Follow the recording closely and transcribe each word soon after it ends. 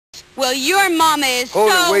Well, your mama is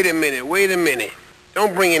Hold it, wait a minute.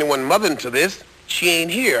 Don't bring anyone mother into this. She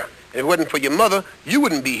ain't here. If it wasn't for your mother, you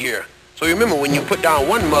wouldn't be here. So remember, when you put down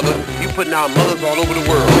one mother, you put down mothers all over the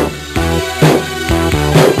world.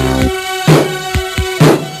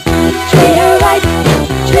 Treat her right,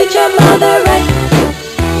 treat your mother right.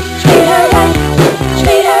 Treat her right,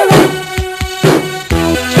 treat her right.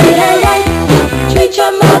 Treat her right, treat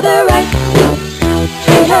your mother right.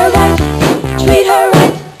 Treat her right, treat her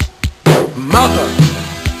right. Mother,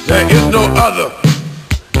 there is no other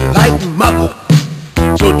like mother,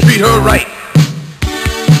 so treat her right.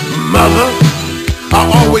 Mother,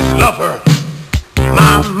 I always love her,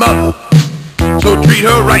 my mother, so treat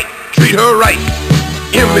her right, treat her right.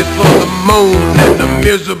 Emmy for the moan and the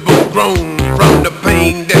miserable groan from the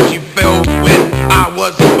pain that she felt when I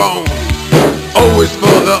was born. Always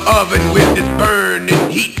for the oven with its burning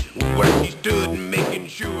heat, where she stood making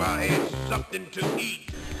sure I had something to eat.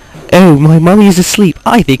 Oh, my mummy is asleep.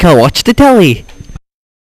 I think I'll watch the telly.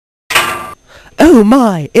 Oh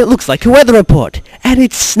my, it looks like a weather report, and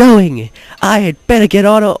it's snowing. I had better get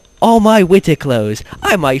on all my winter clothes.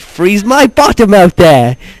 I might freeze my bottom out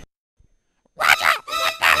there. Roger,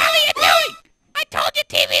 what the hell are you doing? I told you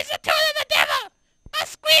TV's a tool of the devil. I'll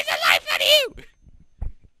squeeze the life out of you.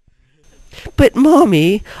 But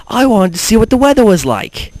Mommy, I wanted to see what the weather was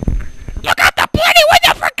like. Look out the bloody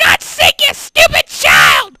window for God's sake, you stupid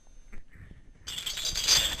child!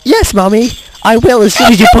 Yes, Mommy, I will as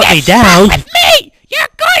soon as you put me down. With me! You're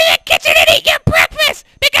going to the kitchen and eat your breakfast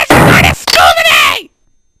because you're going to school today!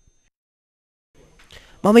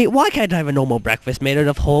 Mommy, why can't I have a normal breakfast made out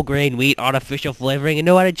of whole grain wheat, artificial flavoring, and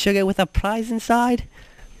no added sugar with a prize inside?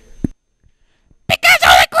 Because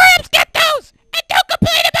all the grams get those! And don't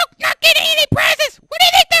complain about not getting any prizes! What do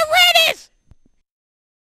you think the rent is?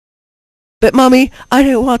 But Mommy, I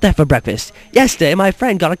don't want that for breakfast. Yesterday, my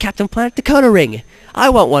friend got a Captain Planet Dakota ring. I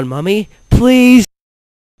want one, Mommy. Please.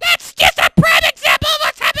 That's just a prime example of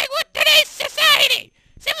what's happening with today's society!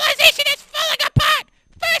 Civilization is falling apart!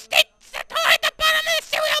 First it's a toy at the bottom of the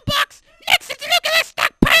cereal box! Next it's a nuclear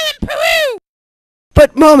stockpile in Peru!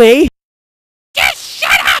 But Mommy! Just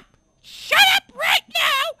shut up! Shut up right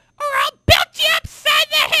now, or I'll belt you upside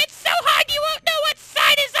the head so hard you won't know what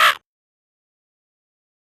side is up!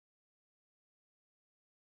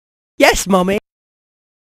 Yes, Mommy!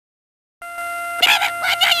 Damn it,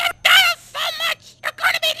 Roger, you dial so much! You're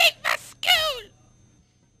gonna be late for school!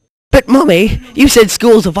 But Mommy, you said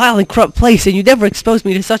school's a vile and corrupt place and you never exposed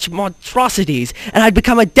me to such monstrosities, and I'd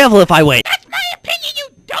become a devil if I went. That's my opinion, you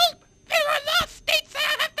don't! Federal law states that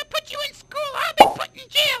I'll have to put you in school or I'll be put in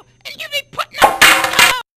jail, and you'll be put in a...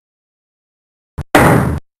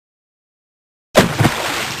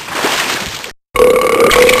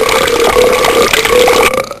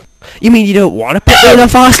 You mean you don't want to put me in a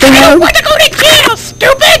foster home? I don't want to go to jail,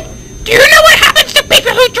 stupid! Do you know what happens to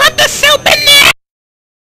people who drop the soap in there?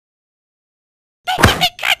 Don't let me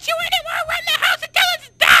catch you anywhere around the house until it's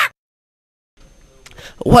dark!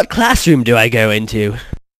 What classroom do I go into?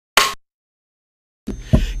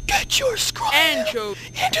 Get your scroll Ancho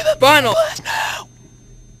into the funnel. class now!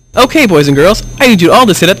 Okay, boys and girls, I need you all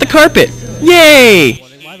to sit at the carpet. Yay!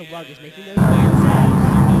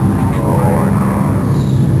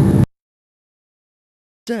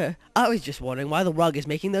 Sir, I was just wondering why the rug is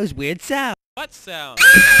making those weird sounds. What sound?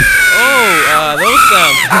 Oh, those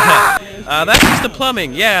sounds. That's just the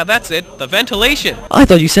plumbing. Yeah, that's it. The ventilation. I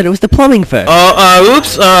thought you said it was the plumbing first.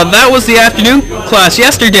 Oops. That was the afternoon class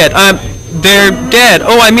yesterday. They're dead.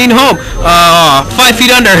 Oh, I mean home. 5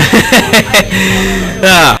 feet under.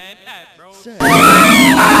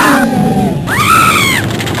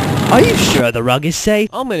 Are you sure the rug is safe?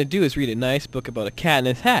 All I'm gonna do is read a nice book about a cat and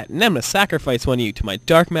his hat, and I'm gonna sacrifice one of you to my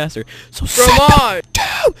dark master. So sit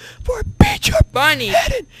Down for a beat your Bunny.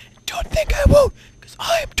 head in. Don't think I won't, because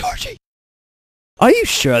I am Torchy. Are you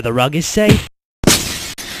sure the rug is safe?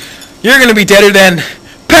 You're gonna be deader than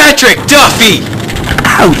Patrick Duffy!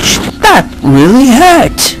 Ouch! That really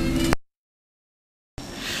hurt.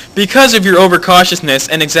 Because of your overcautiousness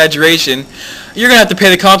and exaggeration, you're gonna have to pay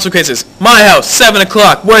the consequences. My house, 7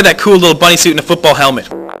 o'clock. Wear that cool little bunny suit and a football helmet.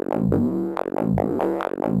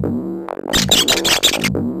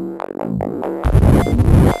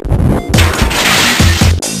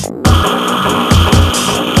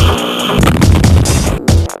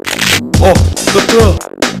 Oh, the girl.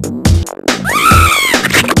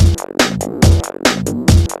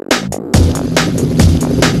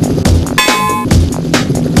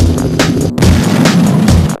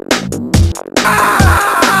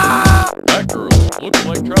 That girl looks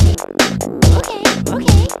like trouble.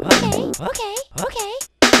 Okay.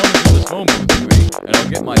 Come into this phone booth, baby, and I'll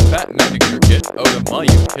get my fat manicure kit out of my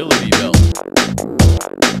utility belt.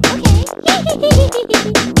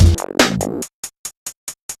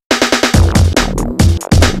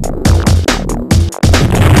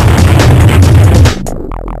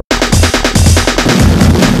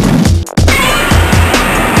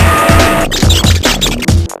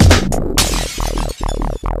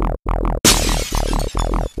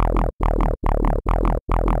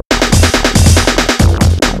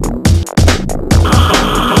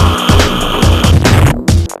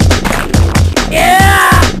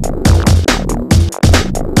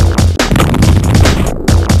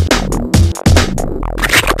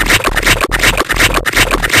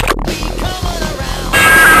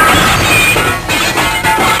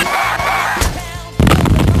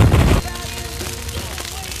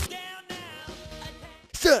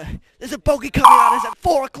 Sir, there's a bogey coming on us at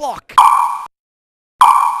 4 o'clock.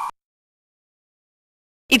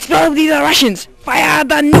 It's probably the Russians! Fire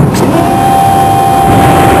the nukes!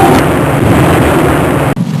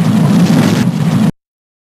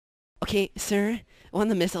 Okay, sir, one of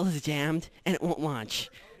the missiles is jammed and it won't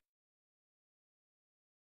launch.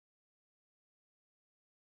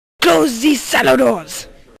 Close these silo doors!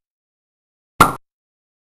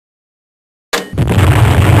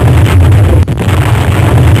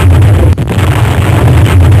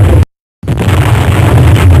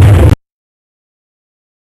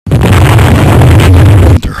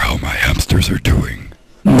 Wonder how my hamsters are doing.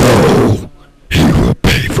 No! He will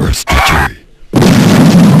pay for his treachery.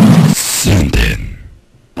 Send in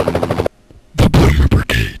the Bloomer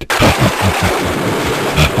Brigade.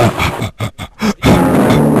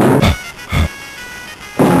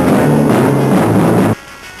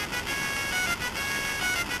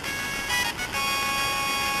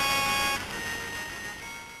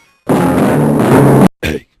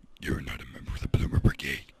 Hey, you're not a member of the Bloomer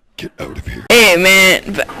Brigade. Get out of here. Hey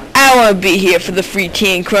man, but I wanna be here for the free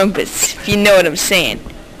tea and crumpets, if you know what I'm saying.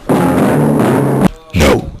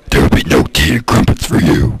 No, there will be no tea and crumpets for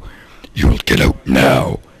you. You will get out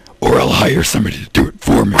now, or I'll hire somebody to do it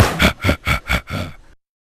for me.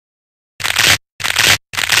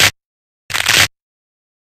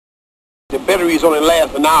 The batteries only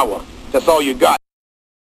last an hour. That's all you got.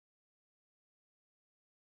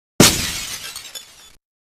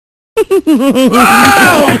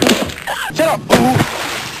 Shut up, fool!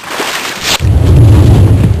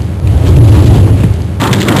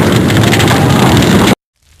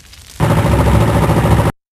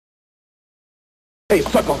 Hey,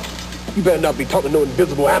 sucker! You better not be talking to no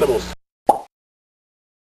invisible animals.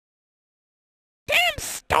 Damn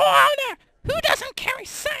store owner! Who doesn't carry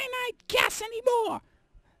cyanide gas anymore?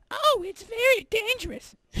 Oh, it's very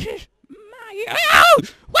dangerous. My... Oh!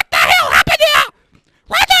 What the hell happened here?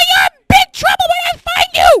 Roger, you're in big trouble when I find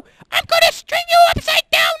you! I'm gonna string you upside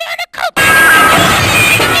down on a coat!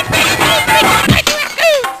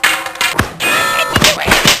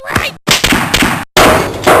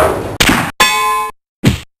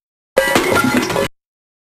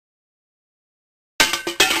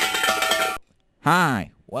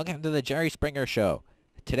 Hi, welcome to the Jerry Springer Show.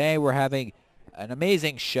 Today we're having an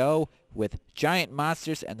amazing show with giant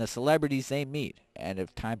monsters and the celebrities they meet. And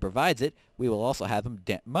if time provides it, we will also have them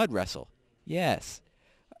mud wrestle. Yes.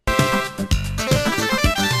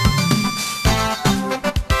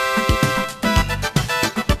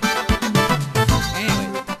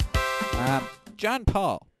 Anyway, John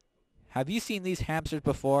Paul, have you seen these hamsters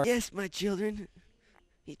before? Yes, my children.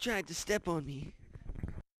 He tried to step on me.